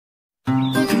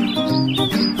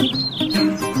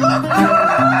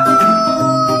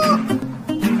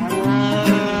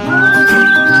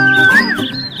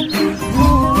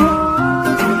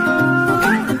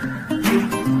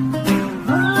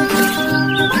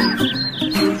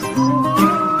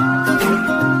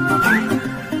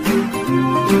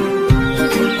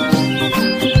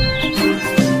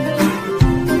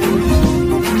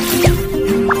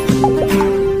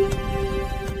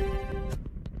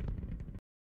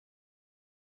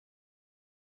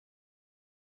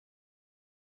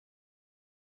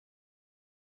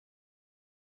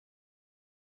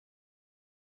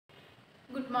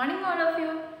Good morning all of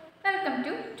you. Welcome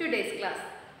to today's class.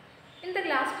 In the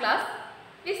last class,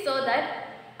 we saw that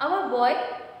our boy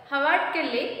Howard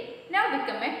Kelly now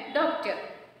become a doctor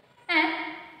and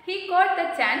he got the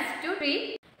chance to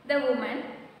treat the woman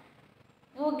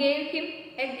who gave him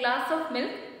a glass of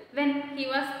milk when he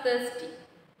was thirsty.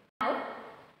 Now,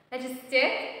 let us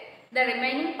check the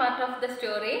remaining part of the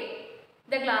story,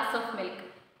 The Glass of Milk,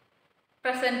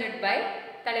 presented by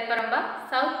Taliparamba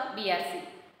South BRC.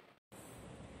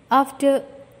 After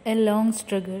a long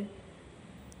struggle,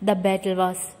 the battle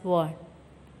was won.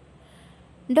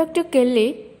 Dr.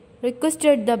 Kelly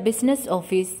requested the business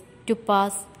office to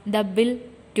pass the bill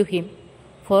to him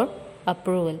for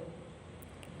approval.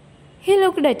 He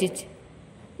looked at it,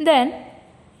 then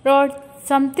wrote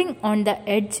something on the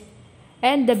edge,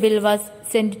 and the bill was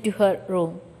sent to her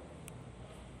room.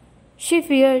 She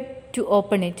feared to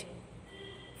open it,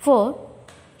 for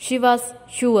she was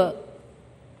sure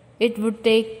it would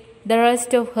take the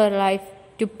rest of her life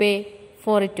to pay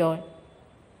for it all.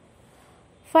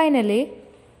 Finally,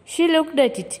 she looked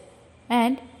at it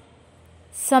and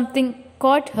something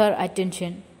caught her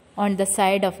attention on the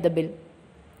side of the bill.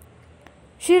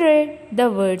 She read the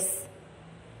words,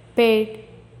 "Paid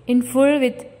in full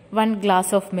with 1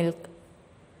 glass of milk."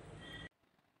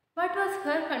 What was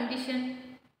her condition?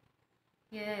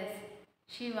 Yes,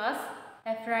 she was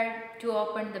afraid to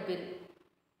open the bill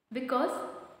because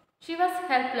she was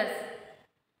helpless.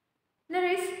 There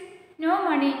is no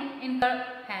money in her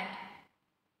hand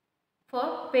for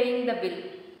paying the bill.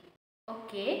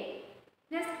 Okay,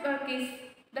 next work is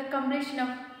the completion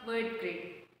of word grid.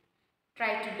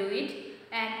 Try to do it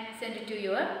and send it to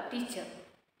your teacher.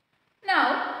 Now,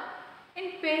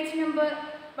 in page number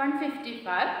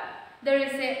 155, there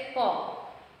is a poem.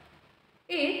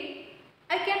 If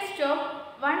I can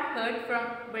stop one heart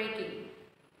from breaking.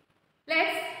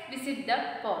 Let's visit the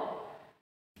poem.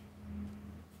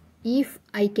 If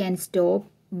I can stop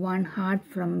one heart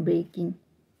from breaking,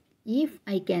 if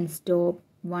I can stop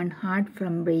one heart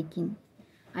from breaking,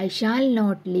 I shall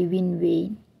not live in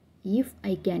vain. If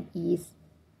I can ease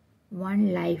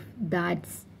one life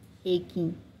that's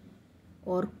aching,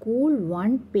 or cool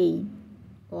one pain,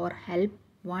 or help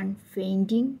one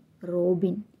fainting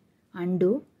robin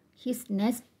undo his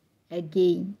nest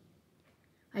again,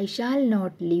 I shall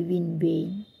not live in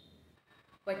vain.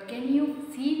 What can you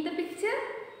see in the picture?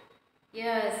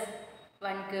 Yes,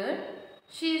 one girl,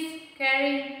 she is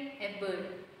carrying a bird.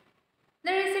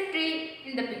 There is a tree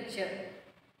in the picture.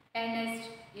 A nest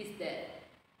is there.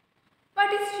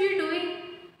 What is she doing?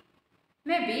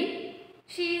 Maybe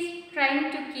she is trying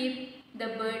to keep the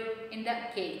bird in the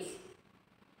cage.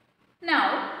 Now,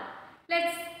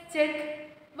 let's check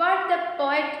what the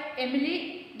poet Emily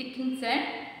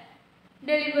Dickinson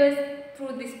delivers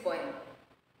through this poem.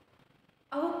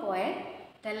 Our poet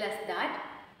tells us that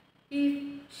if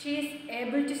she is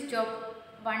able to stop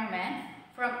one man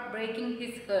from breaking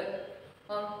his heart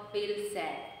or feel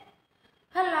sad,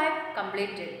 her life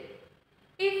completed.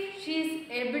 If she is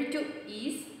able to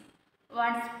ease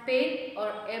one's pain or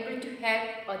able to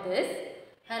help others,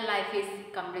 her life is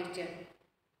completed.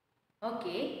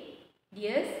 Okay,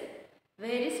 yes,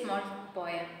 very small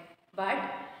poem, but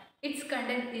its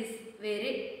content is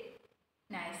very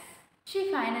nice.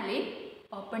 She finally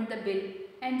opened the bill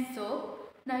and saw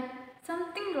that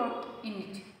something wrote in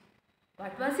it.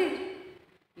 What was it?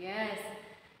 Yes,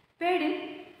 paid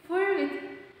in full with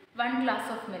 1 glass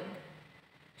of milk.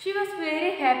 She was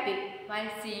very happy while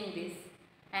seeing this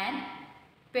and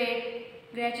paid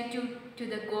gratitude to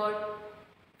the God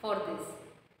for this.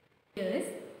 Yes,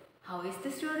 how is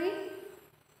the story?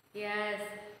 Yes,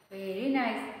 very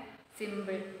nice,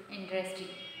 simple, interesting.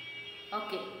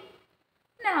 Okay.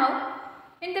 Now,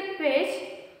 in the page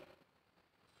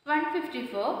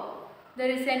 154, there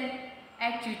is an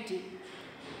activity.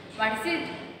 What is it?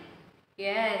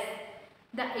 Yes,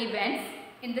 the events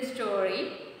in the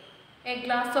story, a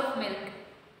glass of milk,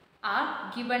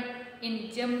 are given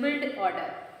in jumbled order.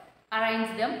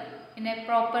 Arrange them in a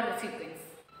proper sequence.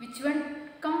 Which one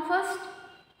come first?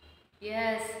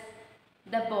 Yes,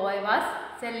 the boy was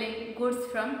selling goods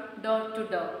from door to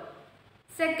door.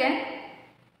 Second,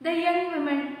 the young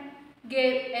woman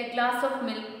gave a glass of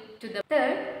milk to the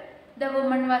third, the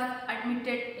woman was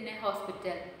admitted in a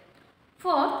hospital.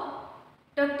 Fourth,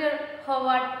 Dr.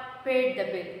 Howard paid the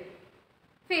bill.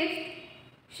 Fifth,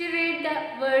 she read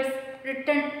the words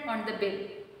written on the bill.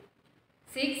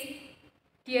 Sixth,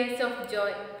 tears of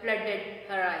joy flooded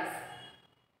her eyes.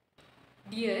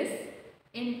 Dears,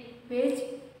 in page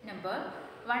number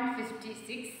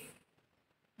 156,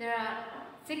 there are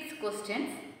 6 questions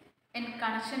in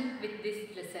connection with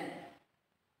this lesson.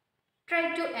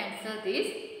 Try to answer this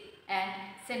and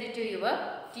send it to your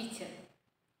teacher.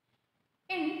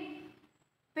 In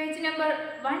page number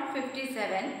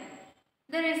 157,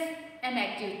 there is an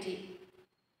activity.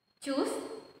 Choose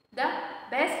the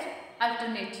best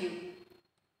alternative.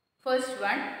 First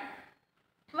one,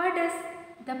 what does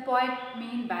the poet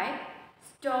mean by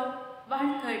stop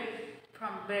 1/3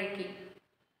 from breaking?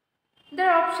 The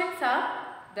options are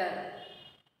there.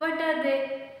 What are they?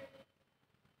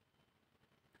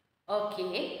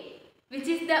 Okay, which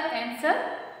is the answer?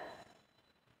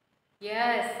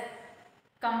 Yes,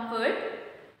 comfort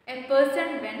a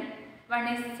person when one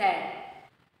is sad.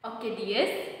 Okay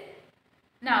dears,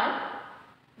 now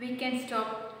we can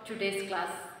stop today's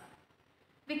class.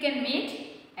 We can meet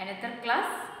another class.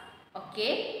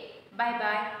 Okay, bye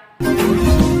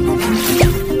bye.